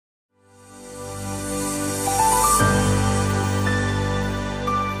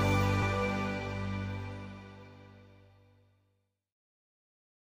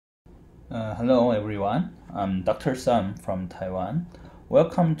Hello everyone, I'm Dr. Sun from Taiwan.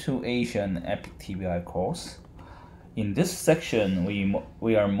 Welcome to Asian Epic TBI course. In this section,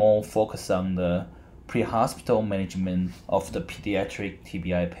 we are more focused on the pre-hospital management of the pediatric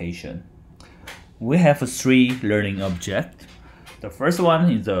TBI patient. We have three learning objects. The first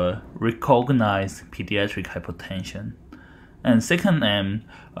one is the recognize pediatric hypotension. And second,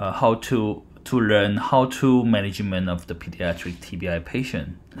 how to learn how to management of the pediatric TBI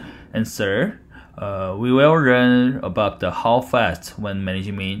patient. And third, we will learn about the how fast when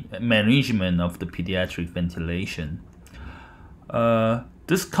management of the pediatric ventilation.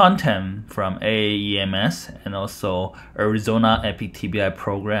 This content from AAEMS and also Arizona Epic TBI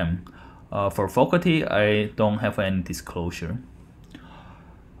program. For faculty, I don't have any disclosure.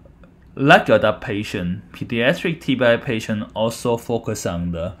 Like adult patient, pediatric TBI patient also focus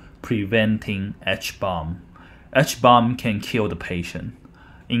on the preventing H-bomb. H-bomb can kill the patient,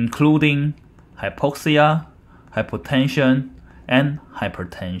 including hypoxia, hypotension, and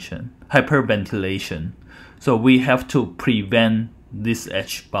hyperventilation. So we have to prevent this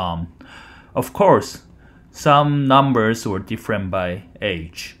H-bomb. Of course, some numbers were different by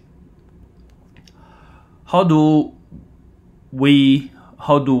age. How do we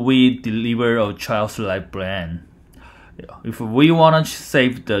deliver a child's life plan? If we want to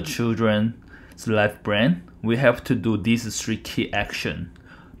save the children's life plan, we have to do these three key actions.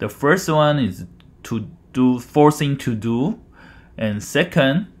 The first one is to do forcing to do, and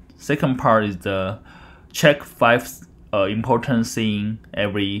second part is the check 5 important things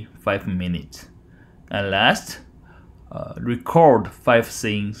every 5 minutes, and last, record 5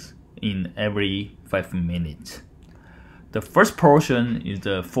 things in every 5 minutes. The first portion is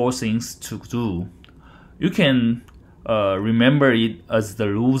the 4 things to do. You can remember it as the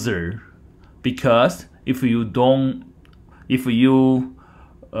loser, because if you don't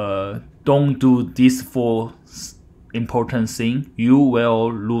do these 4 important things, you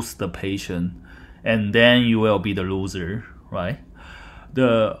will lose the patient, and then you will be the loser, right?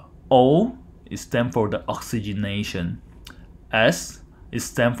 The O is stand for the oxygenation. S is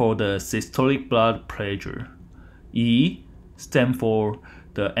stand for the systolic blood pressure. E stand for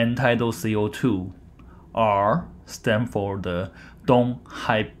the end-tidal CO2. R stand for the don't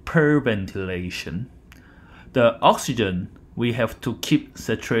hyperventilation. The oxygen, we have to keep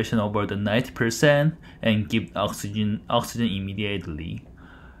saturation over the 90% and give oxygen immediately.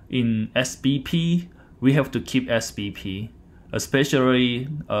 In SBP, we have to keep SBP, especially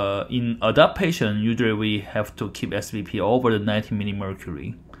in adult patient. Usually we have to keep SBP over the 90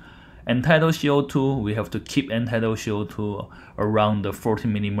 millimmercury. End-tidal CO2, we have to keep end-tidal CO2 around the 40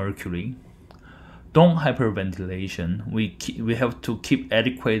 millimmercury. Don't hyperventilation, we have to keep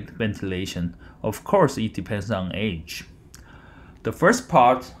adequate ventilation. Of course, it depends on age. The first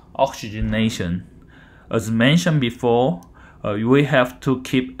part, oxygenation. As mentioned before, we have to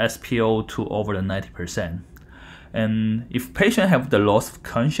keep SpO2 over the 90%. And if patient have the loss of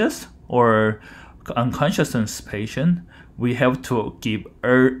conscious or unconsciousness patient, we have to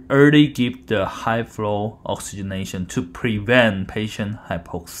early give the high flow oxygenation to prevent patient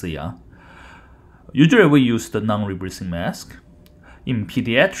hypoxia. Usually we use the non-rebreathing mask. In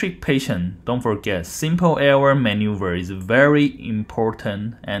pediatric patient, don't forget, simple airway maneuver is very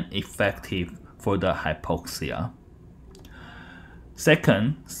important and effective for the hypoxia.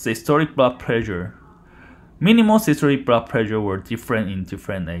 Second, systolic blood pressure. Minimal systolic blood pressure were different in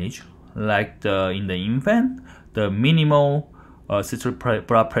different age. Like in the infant, the minimal systolic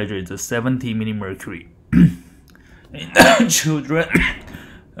blood pressure is 70 millimmercury. In children,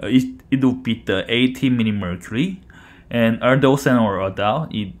 it will be the 80 millimmercury. And adolescent or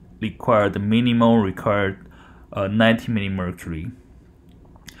adult, it required the minimal required 90 millimmercury.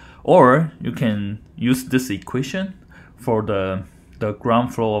 Or you can use this equation for the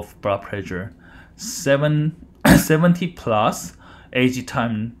ground flow of blood pressure. 70 plus age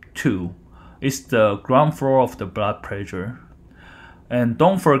times 2 is the ground flow of the blood pressure. And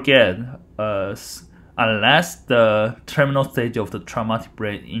don't forget, unless the terminal stage of the traumatic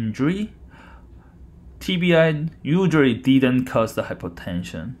brain injury, TBI usually didn't cause the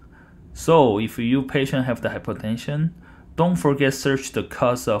hypotension. So if your patient have the hypotension, don't forget search the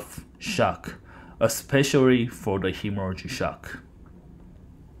cause of shock, especially for the hemorrhagic shock.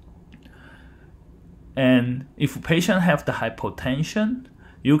 And if patient have the hypotension,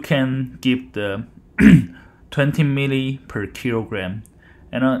 you can give the 20 milli per kilogram,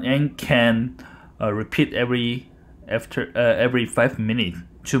 and can repeat every 5 minutes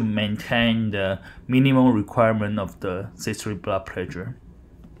to maintain the minimum requirement of the systolic blood pressure.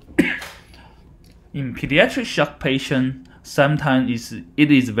 In pediatric shock patient, sometimes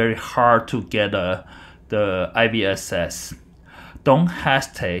it is very hard to get the IV access. Don't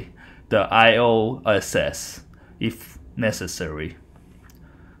hesitate the IO access if necessary.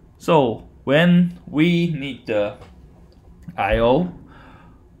 So when we need the IO,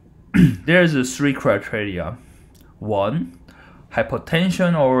 there's 3 criteria. 1,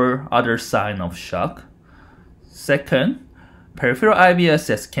 hypotension or other sign of shock. 2nd, peripheral IV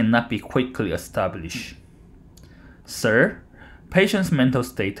access cannot be quickly established. 3rd, patient's mental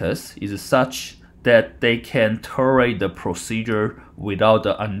status is such that they can tolerate the procedure without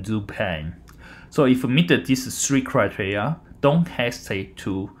the undue pain. So if you meet these 3 criteria, don't hesitate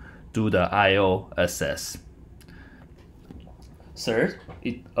to do the IO access. 3rd,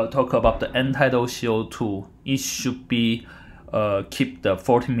 talk about the end-tidal CO2. It should be keep the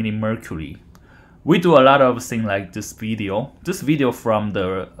 40 mmHg. We do a lot of things like this video. This video from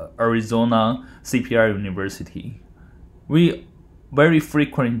the Arizona CPR University. We very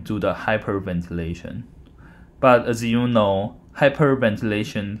frequently do the hyperventilation. But as you know,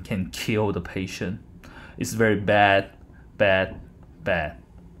 hyperventilation can kill the patient. It's very bad.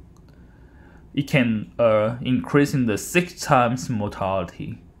 It can increase in the 6 times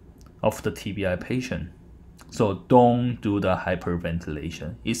mortality of the TBI patient. So don't do the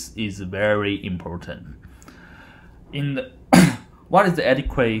hyperventilation. It is very important. What is the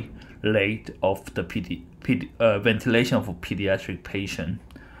adequate rate of the ventilation of a pediatric patient?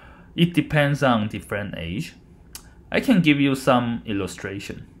 It depends on different age. I can give you some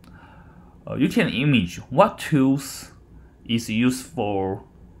illustration. You can image what tools is used for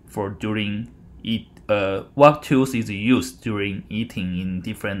during what tools is used during eating in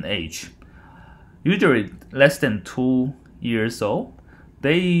different age. Usually less than 2 years old,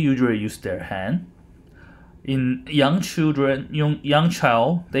 they usually use their hand. In young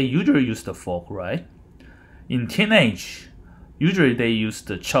child, they usually use the fork, right? In teenage, usually they use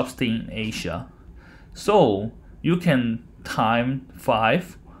the chopstick in Asia. So you can time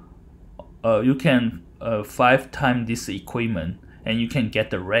 5. You can 5 times this equipment, and you can get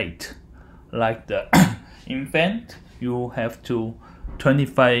the rate. Like the infant, you have to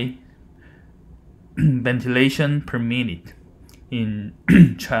 25 ventilation per minute. In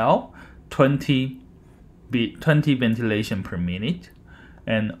child, 20 ventilation per minute.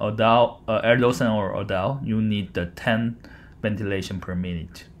 And adolescent or adult, you need the 10 ventilation per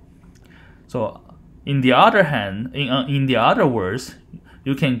minute. So in the other hand, in the other words,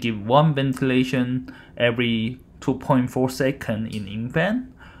 you can give 1 ventilation every 2.4 seconds in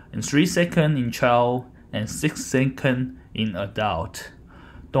infant, and 3 seconds in child, and 6 seconds in adult.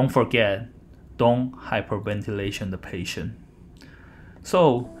 Don't forget, don't hyperventilation the patient.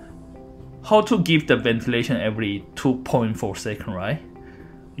 So how to give the ventilation every 2.4 seconds, right?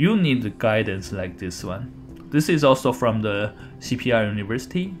 You need the guidance like this one. This is also from the CPR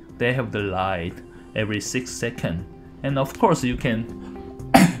University. They have the light every 6 seconds. And of course you can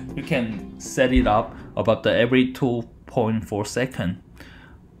set it up about the every 2.4 seconds.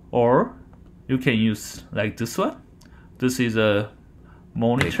 Or you can use like this one. This is a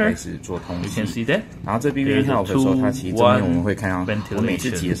monitor. You can see that. 然后这边看我的时候，它其实中间我们会看到，我每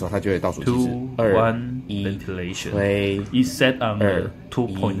次挤的时候，它就会倒数计时2、1，推。It's set on the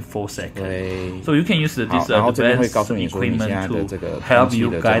 2.4 seconds. So you can use this advanced equipment to help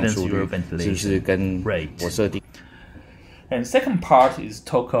you guidance your ventilation rate. And second part is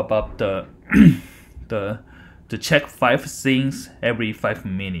talk about the check 5 things every 5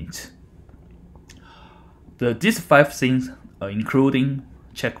 minutes. These 5 things including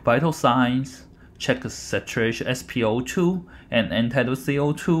check vital signs, check saturation SpO2 and end-tidal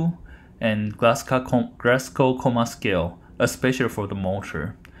CO2, and Glasgow Coma Scale, especially for the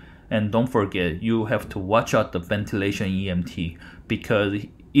motor. And don't forget, you have to watch out the ventilation EMT because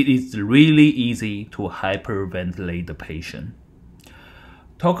it is really easy to hyperventilate the patient.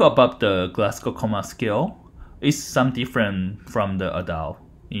 Talk about the Glasgow Coma Scale. It's some different from the adult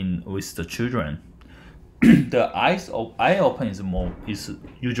with the children. The eye open is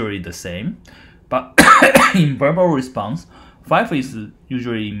usually the same, but in verbal response, 5 is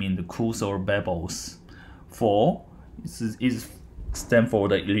usually mean the cools or babbles. 4 is stand for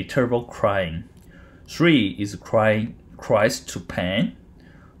the irritable crying. 3 is cries to pain.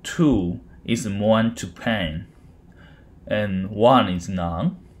 2 is moan to pain, and 1 is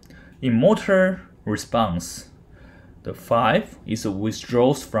none. In motor response, the 5 is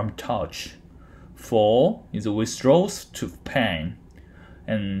withdrawals from touch. 4 is withdrawals to pain,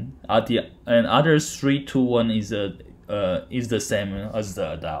 and other 3, 2, 1 is the same as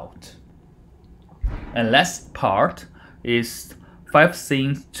the adult. And last part is 5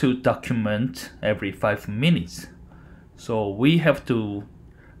 things to document every 5 minutes. So we have to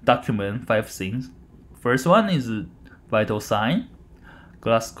document 5 things. First one is vital sign,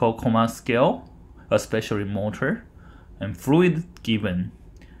 Glasgow Coma Scale, especially motor, and fluid given.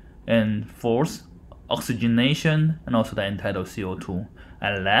 And fourth, oxygenation and also the entitled CO2.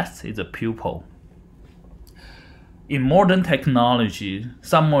 And last is the pupil. In modern technology,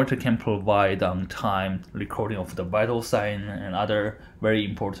 some monitor can provide on-time recording of the vital sign and other very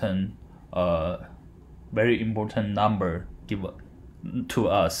important number given to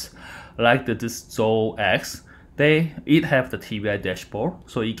us, like this ZOX. It have the TBI dashboard,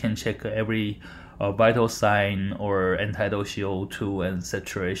 so you can check every vital sign or entitled CO2 and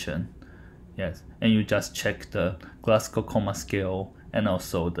saturation. Yes, and you just check the Glasgow Coma Scale and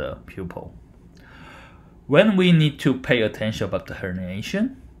also the pupil. When we need to pay attention about the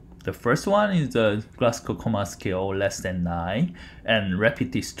herniation, the first one is the Glasgow Coma Scale less than 9 and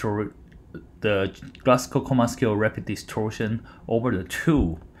the Glasgow Coma Scale rapid distortion over the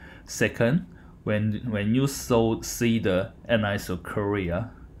 2. Second, when you see the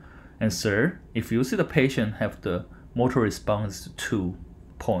anisocoria. And third, if you see the patient have the motor response to 2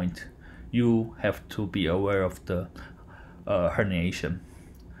 point, you have to be aware of the herniation.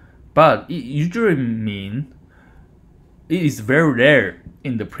 But it usually means it is very rare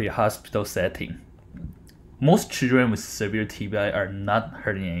in the pre-hospital setting. Most children with severe TBI are not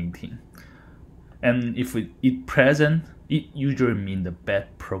herniating. And if it present, it usually means the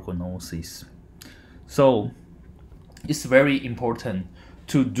bad prognosis. So it's very important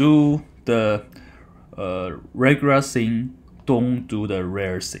to do the regular thing, don't do the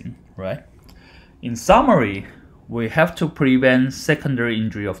rare thing, right? In summary, we have to prevent secondary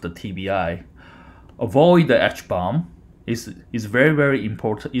injury of the TBI. Avoid the H-bomb is very, very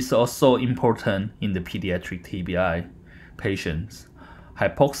important. It's also important in the pediatric TBI patients.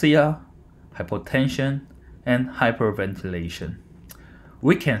 Hypoxia, hypotension, and hyperventilation.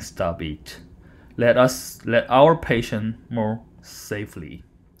 We can stop it. Let our patient more safely.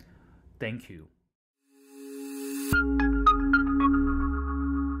 Thank you.